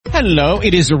Hello,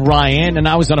 it is Ryan, and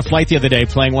I was on a flight the other day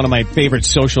playing one of my favorite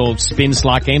social spin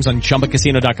slot games on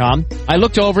ChumbaCasino.com. I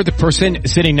looked over the person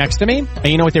sitting next to me, and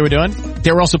you know what they were doing?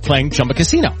 They were also playing Chumba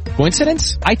Casino.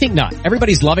 Coincidence? I think not.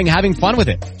 Everybody's loving having fun with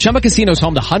it. Chumba Casino is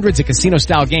home to hundreds of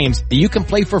casino-style games that you can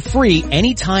play for free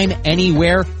anytime,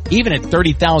 anywhere, even at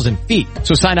 30,000 feet.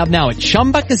 So sign up now at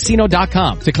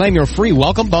ChumbaCasino.com to claim your free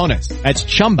welcome bonus. That's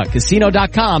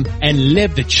ChumbaCasino.com and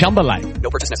live the Chumba life.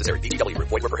 No purchase necessary. VGW.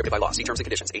 Void where prohibited by law. See terms and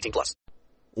conditions. 18+.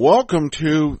 Welcome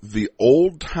to the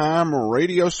Old Time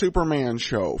Radio Superman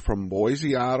Show from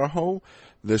Boise, Idaho.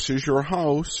 This is your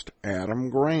host, Adam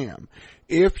Graham.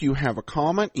 If you have a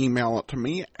comment, email it to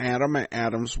me,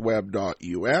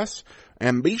 adam@adamsweb.us,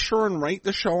 and be sure and rate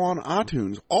the show on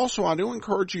iTunes. Also, I do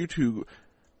encourage you to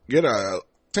get a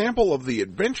sample of the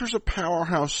Adventures of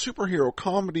Powerhouse superhero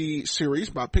comedy series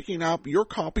by picking up your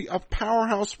copy of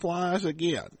Powerhouse Flies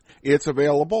Again. It's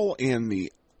available in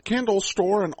the Kindle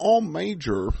store and all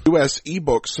major U.S.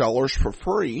 ebook sellers for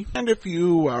free. And if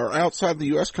you are outside the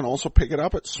U.S., can also pick it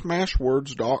up at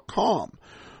smashwords.com.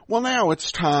 Well, now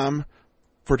it's time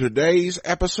for today's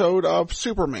episode of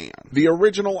Superman. The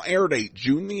original air date,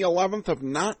 June the 11th of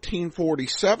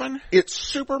 1947. It's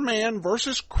Superman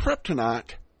vs.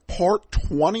 Kryptonite, Part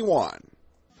 21.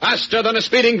 Faster than a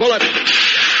speeding bullet.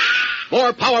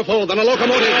 More powerful than a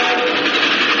locomotive.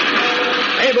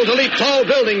 Able to leap tall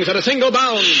buildings at a single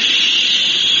bound.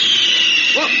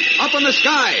 Look, up in the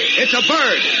sky. It's a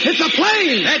bird. It's a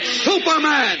plane. It's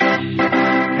Superman.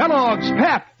 Kellogg's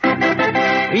Pep.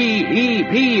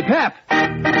 P-E-P Pep.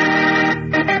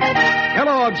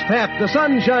 Kellogg's Pep, the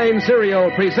Sunshine Cereal,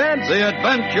 presents The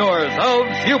Adventures of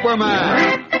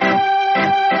Superman.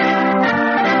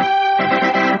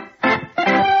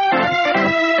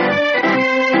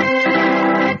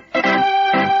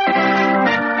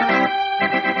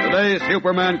 Today,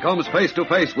 Superman comes face to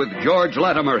face with George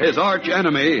Lattimer, his arch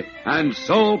enemy and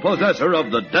sole possessor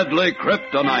of the deadly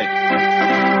Kryptonite.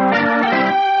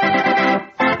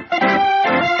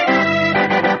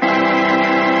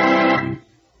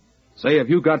 Say, if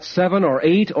you got 7 or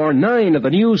 8 or 9 of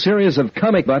the new series of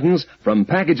comic buttons from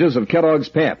packages of Kellogg's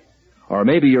Pep. Or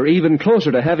maybe you're even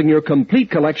closer to having your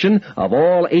complete collection of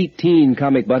all 18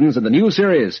 comic buttons in the new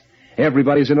series.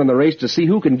 Everybody's in on the race to see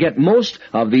who can get most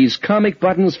of these comic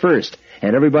buttons first.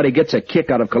 And everybody gets a kick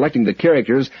out of collecting the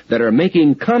characters that are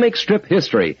making comic strip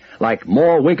history, like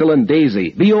More Winkle and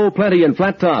Daisy, B.O. Plenty and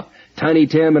Flat Top, Tiny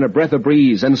Tim and A Breath of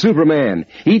Breeze, and Superman,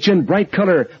 each in bright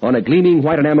color on a gleaming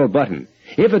white enamel button.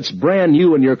 If it's brand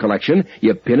new in your collection,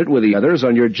 you pin it with the others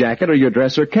on your jacket or your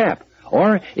dress or cap.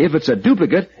 Or if it's a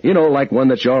duplicate, like one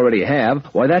that you already have,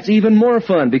 why, that's even more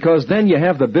fun, because then you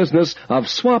have the business of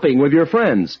swapping with your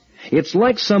friends. It's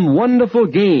like some wonderful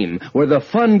game where the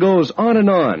fun goes on and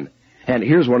on. And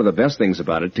here's one of the best things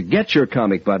about it. To get your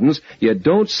comic buttons, you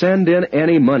don't send in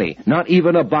any money, not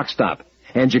even a box top.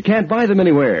 And you can't buy them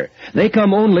anywhere. They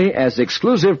come only as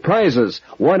exclusive prizes,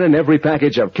 one in every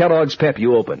package of Kellogg's Pep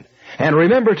you open. And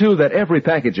remember, too, that every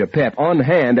package of Pep on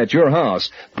hand at your house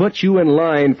puts you in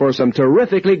line for some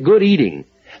terrifically good eating.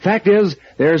 Fact is,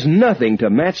 there's nothing to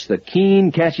match the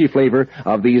keen, catchy flavor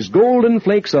of these golden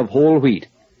flakes of whole wheat.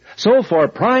 So for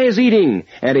prize eating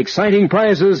and exciting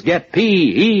prizes, get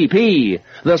P.E.P.,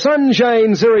 the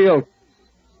Sunshine Cereal.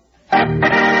 And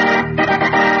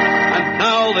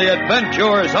now, the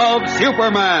Adventures of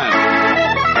Superman.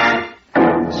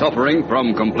 Suffering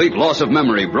from complete loss of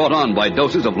memory brought on by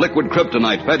doses of liquid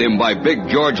kryptonite fed him by Big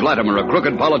George Lattimer, a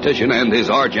crooked politician and his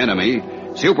arch enemy,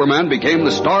 Superman became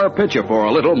the star pitcher for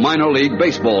a little minor league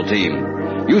baseball team.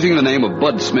 Using the name of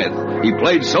Bud Smith, he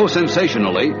played so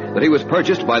sensationally that he was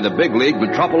purchased by the big league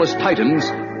Metropolis Titans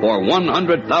for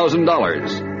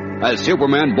 $100,000. As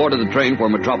Superman boarded the train for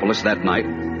Metropolis that night,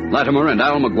 Lattimer and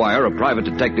Al McGwire, a private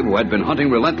detective who had been hunting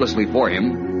relentlessly for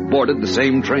him, boarded the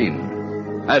same train.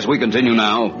 As we continue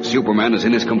now, Superman is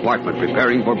in his compartment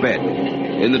preparing for bed.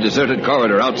 In the deserted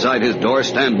corridor outside his door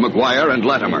stand McGwire and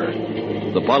Lattimer.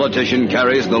 The politician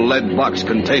carries the lead box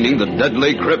containing the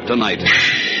deadly Kryptonite.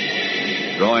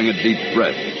 Drawing a deep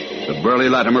breath, the burly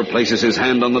Lattimer places his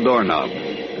hand on the doorknob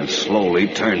and slowly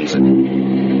turns it.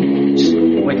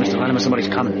 Wait, Mr. Lattimer, somebody's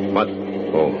coming. What?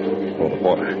 Oh, the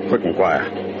porter. Quick,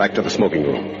 McGwire. Back to the smoking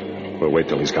room. We'll wait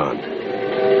till he's gone.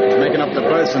 He's making up the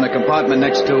berths in the compartment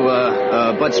next to,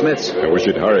 Bud Smith's. I wish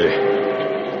you'd hurry.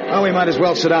 Well, we might as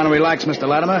well sit down and relax, Mr.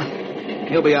 Latimer.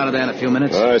 He'll be out of there in a few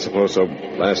minutes. I suppose so.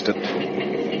 Blast it.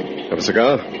 Have a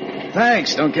cigar?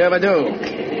 Thanks. Don't care if I do.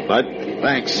 What?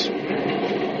 Thanks.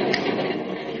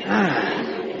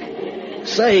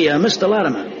 Say, Mr.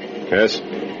 Latimer. Yes?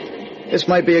 This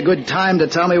might be a good time to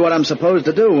tell me what I'm supposed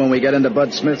to do when we get into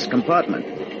Bud Smith's compartment.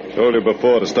 Told you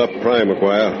before to stop prying,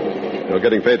 McGwire. You're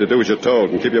getting paid to do as you're told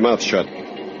and keep your mouth shut.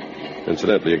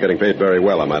 Incidentally, you're getting paid very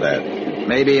well, I might add.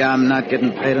 Maybe I'm not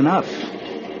getting paid enough.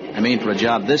 I mean, for a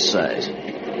job this size.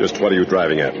 Just what are you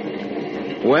driving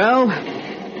at? Well,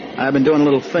 I've been doing a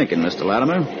little thinking, Mr.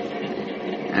 Lattimer.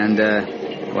 And,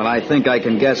 well, I think I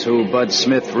can guess who Bud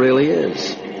Smith really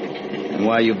is. And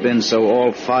why you've been so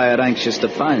all-fired anxious to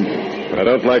find him. I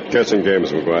don't like guessing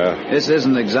games, McGwire. This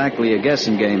isn't exactly a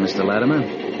guessing game, Mr. Lattimer.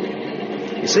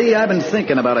 You see, I've been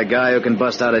thinking about a guy who can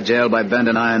bust out of jail by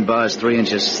bending iron bars 3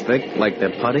 inches thick like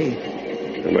they're putty.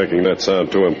 You're making that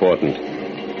sound too important.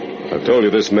 I've told you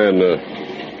this man,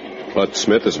 Bud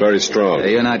Smith, is very strong.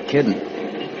 You're not kidding.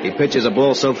 He pitches a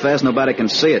ball so fast nobody can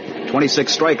see it.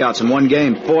 26 strikeouts in one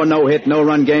game, 4 no-hit,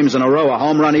 no-run games in a row, a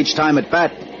home run each time at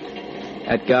bat.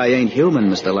 That guy ain't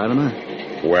human, Mr. Lattimer.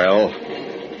 Well?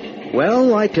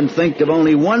 Well, I can think of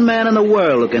only one man in the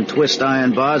world who can twist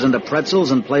iron bars into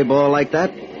pretzels and play ball like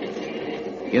that.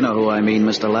 You know who I mean,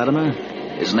 Mr. Lattimer.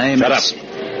 His name Shut is... up.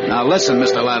 Now listen,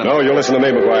 Mr. Lattimer. No, you listen to me,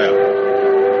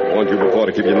 McGwire. I warned you before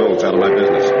to keep your nose out of my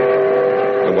business.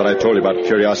 And what I told you about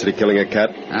curiosity killing a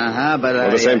cat? But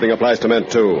well, the same thing applies to men,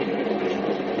 too.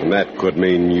 And that could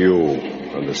mean you.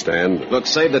 Understand? Look,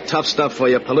 save the tough stuff for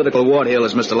your political wart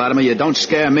heelers, Mr. Lattimer. You don't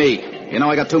scare me. You know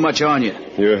I got too much on you.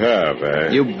 You have,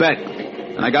 eh? You bet.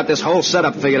 And I got this whole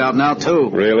setup figured out now, too.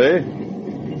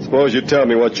 Really? Suppose you tell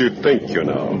me what you think you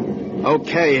know.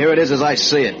 Okay, here it is as I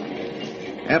see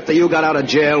it. After you got out of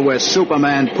jail where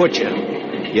Superman put you,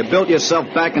 you built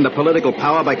yourself back into political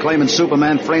power by claiming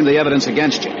Superman framed the evidence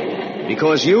against you.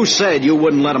 Because you said you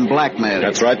wouldn't let him blackmail you.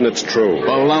 That's right, and it's true.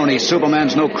 Baloney.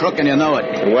 Superman's no crook, and you know it.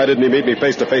 And why didn't he meet me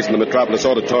face-to-face in the Metropolis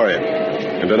Auditorium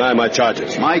and deny my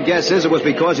charges? My guess is it was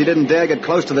because you didn't dare get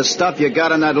close to the stuff you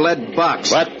got in that lead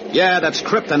box. What? Yeah, that's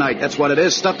Kryptonite. That's what it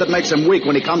is. Stuff that makes him weak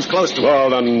when he comes close to it. All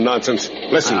the nonsense.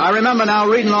 Listen. I remember now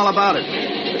reading all about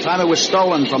it. The time it was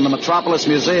stolen from the Metropolis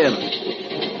Museum.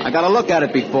 I got a look at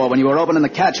it before when you were opening the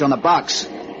catch on the box.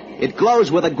 It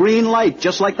glows with a green light,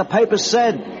 just like the papers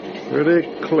said. Pretty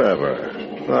clever,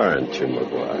 aren't you,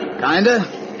 McGwire?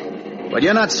 Kinda. But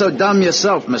you're not so dumb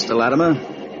yourself, Mr.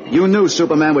 Lattimer. You knew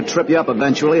Superman would trip you up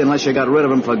eventually unless you got rid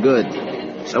of him for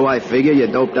good. So I figure you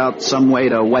doped out some way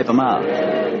to wipe him out.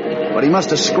 But he must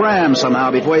have scrammed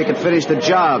somehow before you could finish the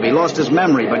job. He lost his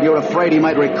memory, but you're afraid he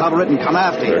might recover it and come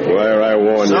after you. McGwire, I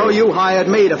warn you. So you hired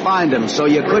me to find him so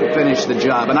you could finish the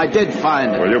job, and I did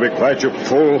find him. Will you be quiet, you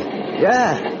fool?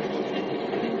 Yeah.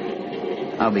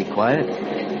 I'll be quiet.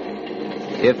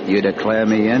 If you declare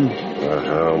me in.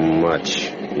 How much,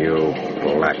 you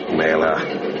blackmailer?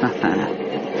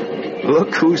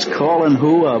 Look who's calling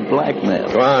who a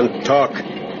blackmailer. Go on, talk.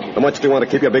 How much do you want to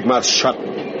keep your big mouth shut?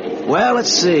 Well,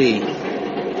 let's see.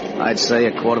 I'd say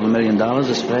 $250,000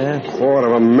 is fair.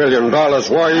 $250,000?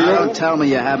 Why, you... Don't tell me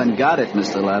you haven't got it,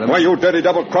 Mr. Lattimer. Why, you dirty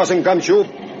double-crossing gumshoe?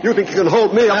 You think you can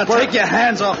hold me up? Now, take your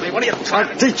hands off me. What are you trying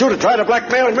to... I'll teach you to try to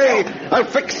blackmail me. I'll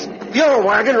fix your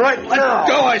wagon right now.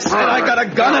 Go, I said. I got a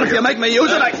gun, and if you make me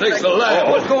use it, I... Takes the lad.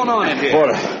 What's going on in here?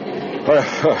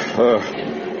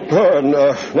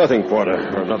 Nothing,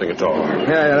 Porter. Nothing at all.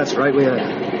 Yeah, that's right. We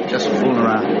just fooling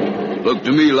around. Looked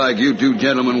to me like you two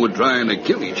gentlemen were trying to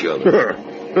kill each other.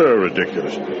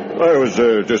 Ridiculous. I was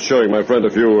just showing my friend a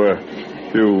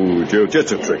few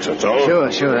jiu-jitsu tricks, that's all. Sure,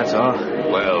 that's all.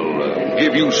 Well,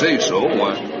 if you say so,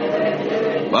 why...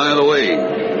 By the way,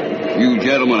 you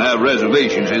gentlemen have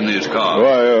reservations in this car.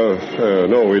 Why,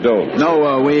 no, we don't.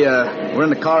 No, we're in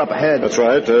the car up ahead. That's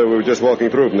right. We were just walking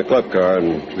through from the club car,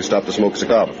 and we stopped to smoke a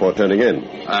cigar before turning in.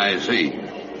 I see.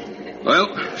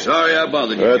 Well, sorry I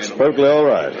bothered you. That's perfectly all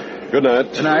right. Good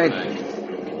night. Good night.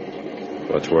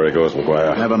 Watch where he goes,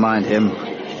 McGwire. Never mind him.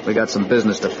 We got some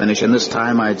business to finish, and this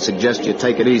time I'd suggest you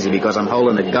take it easy because I'm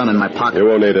holding a gun in my pocket. You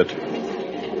won't need it.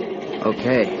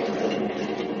 Okay.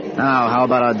 Now, how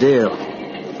about our deal?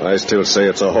 I still say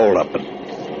it's a hold-up, but...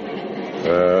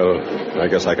 Well, I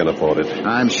guess I can afford it.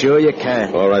 I'm sure you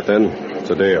can. All right, then. It's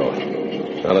a deal.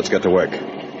 Now, let's get to work.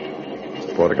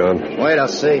 Porter gone? Wait, I'll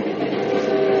see.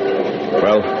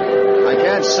 Well? I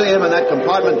can't see him, and that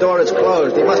compartment door is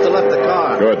closed. He must have left the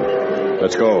car. Good.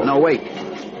 Let's go. No, wait.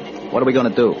 What are we going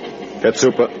to do? Get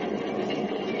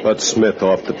Bud Smith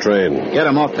off the train. Get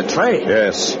him off the train?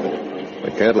 Yes. I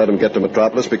can't let him get to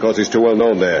Metropolis because he's too well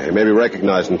known there. He may be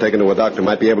recognized and taken to a doctor,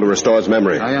 might be able to restore his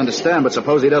memory. I understand, but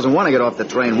suppose he doesn't want to get off the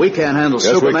train. We can't handle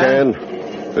Yes, Superman. we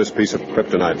can. This piece of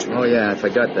kryptonite. Oh, yeah, I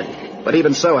forgot that. But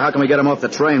even so, how can we get him off the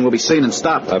train? We'll be seen and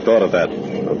stopped. I've thought of that.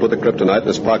 I'll put the kryptonite in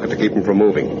his pocket to keep him from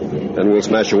moving. Then we'll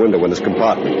smash a window in his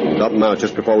compartment and dump him out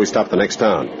just before we stop the next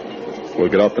town. We'll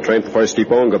get off the train at the first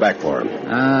depot and go back for him.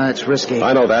 It's risky.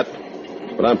 I know that.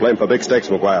 But I'm playing for big stakes,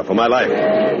 McGwire, for my life.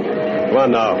 Come on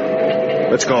now.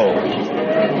 Let's go.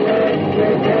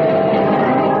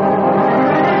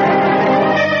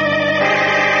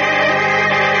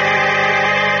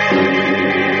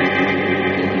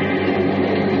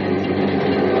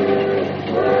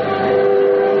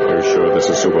 You're sure this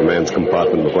is Superman's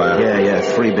compartment, McGwire? Yeah,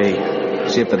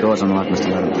 3B. See if the door's unlocked, Mr.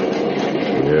 Latimer.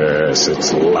 Yes,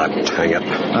 it's locked. Hang it.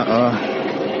 Uh-oh.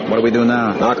 What do we do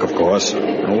now? Knock, of course.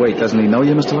 Oh, wait, doesn't he know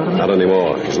you, Mr. Latimer? Not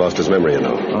anymore. He's lost his memory, you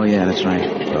know. Oh, yeah, that's right.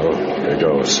 Well, here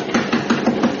goes.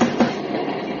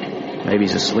 Maybe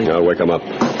he's asleep. I'll wake him up.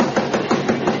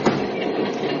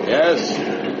 Yes?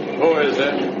 Who is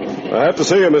it? I have to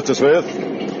see you, Mr. Smith.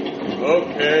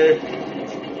 Okay.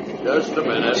 Just a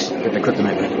minute. Get the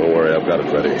kryptonite ready. Don't worry, I've got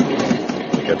it ready.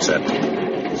 Get set.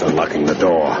 He's unlocking the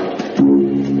door.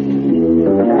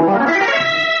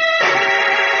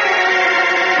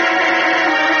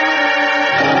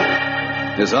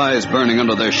 His eyes burning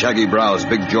under their shaggy brows,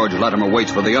 Big George Lattimer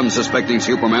waits for the unsuspecting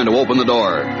Superman to open the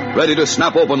door, ready to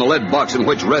snap open the lead box in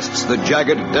which rests the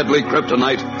jagged, deadly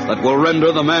kryptonite that will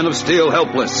render the Man of Steel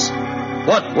helpless.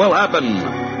 What will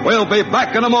happen? We'll be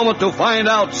back in a moment to find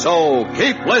out, so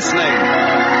keep listening.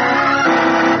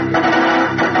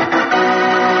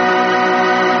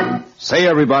 Say,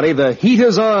 everybody, the heat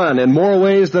is on in more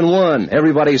ways than one.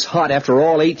 Everybody's hot after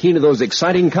all 18 of those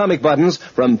exciting comic buttons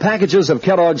from packages of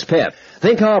Kellogg's Pep.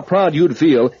 Think how proud you'd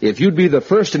feel if you'd be the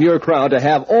first in your crowd to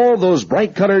have all those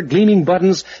bright-colored, gleaming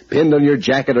buttons pinned on your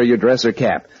jacket or your dress or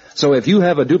cap. So if you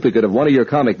have a duplicate of one of your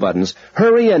comic buttons,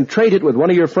 hurry and trade it with one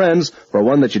of your friends for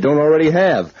one that you don't already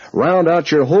have. Round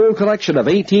out your whole collection of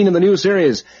 18 in the new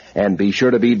series. And be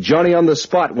sure to be Johnny on the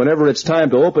spot whenever it's time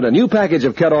to open a new package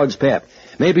of Kellogg's Pep.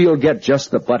 Maybe you'll get just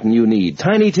the button you need.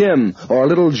 Tiny Tim, or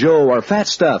Little Joe, or Fat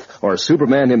Stuff, or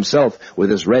Superman himself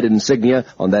with his red insignia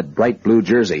on that bright blue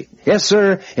jersey. Yes,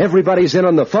 sir, everybody's in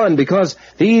on the fun because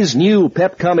these new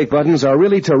Pep comic buttons are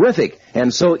really terrific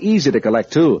and so easy to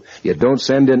collect, too. You don't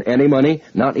send in any money,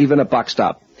 not even a box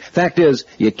stop. Fact is,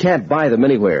 you can't buy them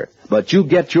anywhere, but you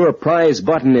get your prize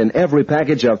button in every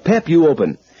package of Pep you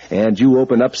open. And you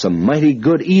open up some mighty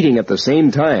good eating at the same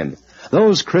time.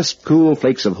 Those crisp, cool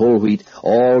flakes of whole wheat,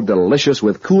 all delicious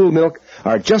with cool milk,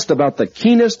 are just about the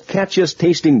keenest, catchiest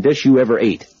tasting dish you ever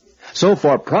ate. So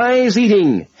for prize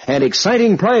eating and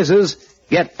exciting prizes,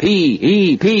 get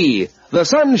P.E.P., the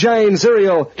Sunshine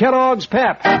Cereal, Kellogg's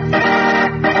Pep. And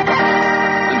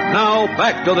now,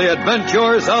 back to the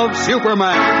adventures of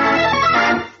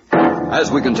Superman. As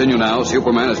we continue now,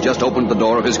 Superman has just opened the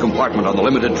door of his compartment on the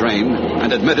limited train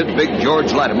and admitted Big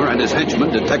George Lattimer and his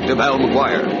henchman, Detective Al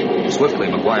McGwire. Swiftly,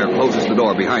 McGwire closes the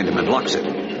door behind him and locks it,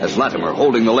 as Lattimer,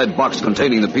 holding the lead box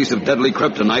containing the piece of deadly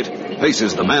kryptonite,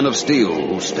 faces the Man of Steel,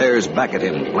 who stares back at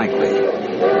him blankly.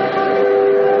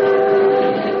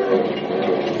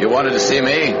 You wanted to see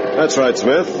me? That's right,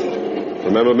 Smith.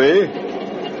 Remember me?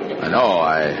 No,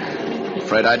 I'm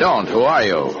afraid I don't. Who are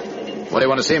you? What do you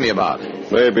want to see me about?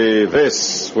 Maybe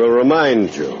this will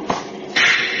remind you.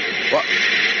 What?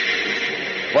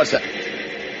 What's that?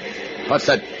 What's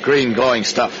that green glowing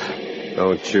stuff?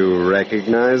 Don't you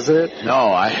recognize it?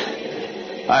 No, I...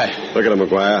 Look at him,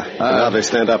 McGwire. Now they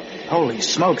stand up. Holy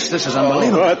smokes, this is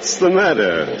unbelievable. What's the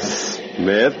matter,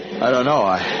 Smith? I don't know.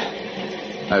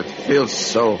 I feel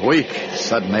so weak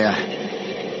suddenly.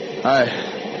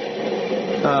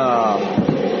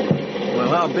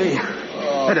 Well, I'll be.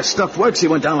 Hey, the stuff works. He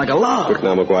went down like a log. Quick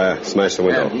now, McGwire. Smash the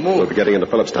window. Yeah, move. We'll be getting into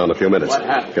Phillipstown in a few minutes. What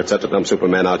happened? Get set to dump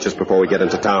Superman out just before we get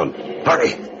into town.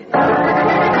 Hurry!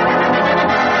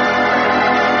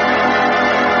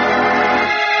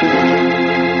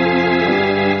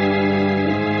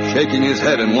 Shaking his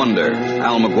head in wonder,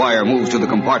 Al McGwire moves to the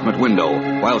compartment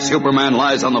window, while Superman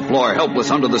lies on the floor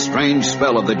helpless under the strange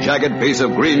spell of the jagged piece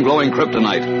of green glowing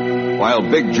kryptonite, while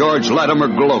Big George Lattimer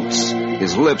gloats,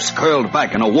 his lips curled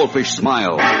back in a wolfish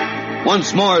smile.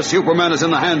 Once more, Superman is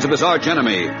in the hands of his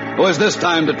archenemy, who is this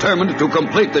time determined to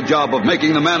complete the job of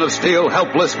making the Man of Steel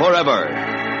helpless forever.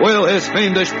 Will his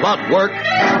fiendish plot work?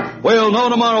 We'll know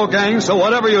tomorrow, gang, so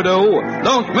whatever you do,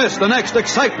 don't miss the next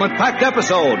excitement-packed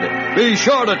episode. Be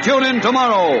sure to tune in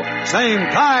tomorrow. Same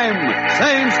time,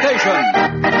 same station.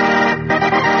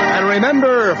 And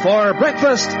remember, for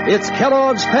breakfast, it's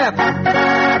Kellogg's Pep.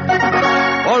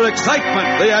 For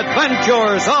excitement, the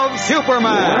adventures of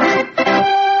Superman.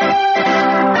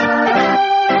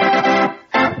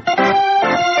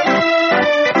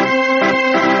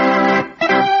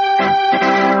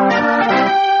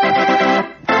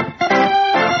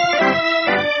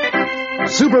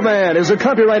 Superman Superman is a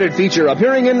copyrighted feature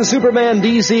appearing in Superman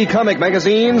DC comic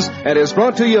magazines and is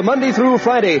brought to you Monday through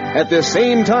Friday at this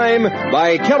same time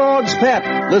by Kellogg's Pep,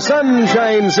 the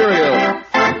Sunshine Cereal.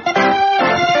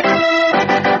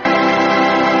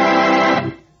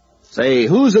 Say,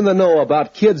 who's in the know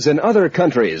about kids in other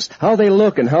countries, how they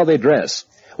look and how they dress?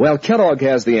 Well, Kellogg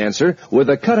has the answer with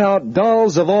the cut-out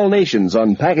dolls of all nations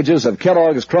on packages of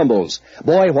Kellogg's Crumbles.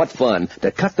 Boy, what fun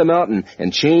to cut them out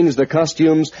and change the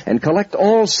costumes and collect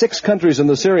all 6 countries in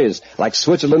the series, like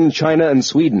Switzerland, China, and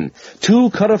Sweden. 2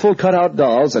 colorful cut-out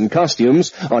dolls and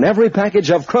costumes on every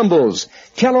package of Crumbles.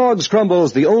 Kellogg's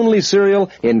Crumbles, the only cereal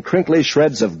in crinkly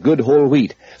shreds of good whole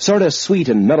wheat, sort of sweet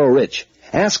and mellow-rich.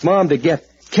 Ask Mom to get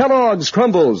Kellogg's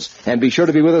Crumbles, and be sure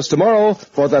to be with us tomorrow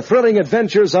for the thrilling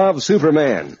adventures of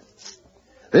Superman.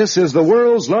 This is the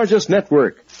world's largest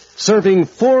network, serving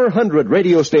 400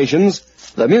 radio stations,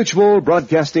 the Mutual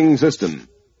Broadcasting System.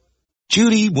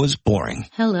 Judy was boring.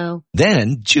 Hello.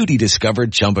 Then Judy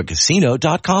discovered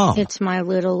ChumbaCasino.com. It's my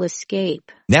little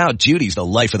escape. Now Judy's the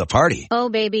life of the party. Oh,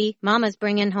 baby, mama's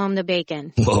bringing home the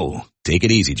bacon. Whoa, take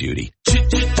it easy, Judy.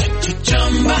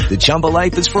 The Chumba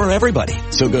life is for everybody.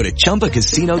 So go to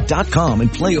ChumbaCasino.com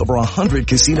and play over 100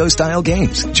 casino-style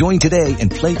games. Join today and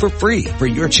play for free for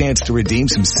your chance to redeem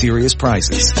some serious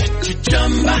prizes.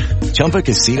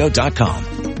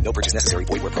 ChumbaCasino.com. No purchase necessary.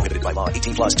 Void where prohibited by law.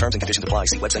 18+ terms and conditions apply.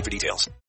 See website for details.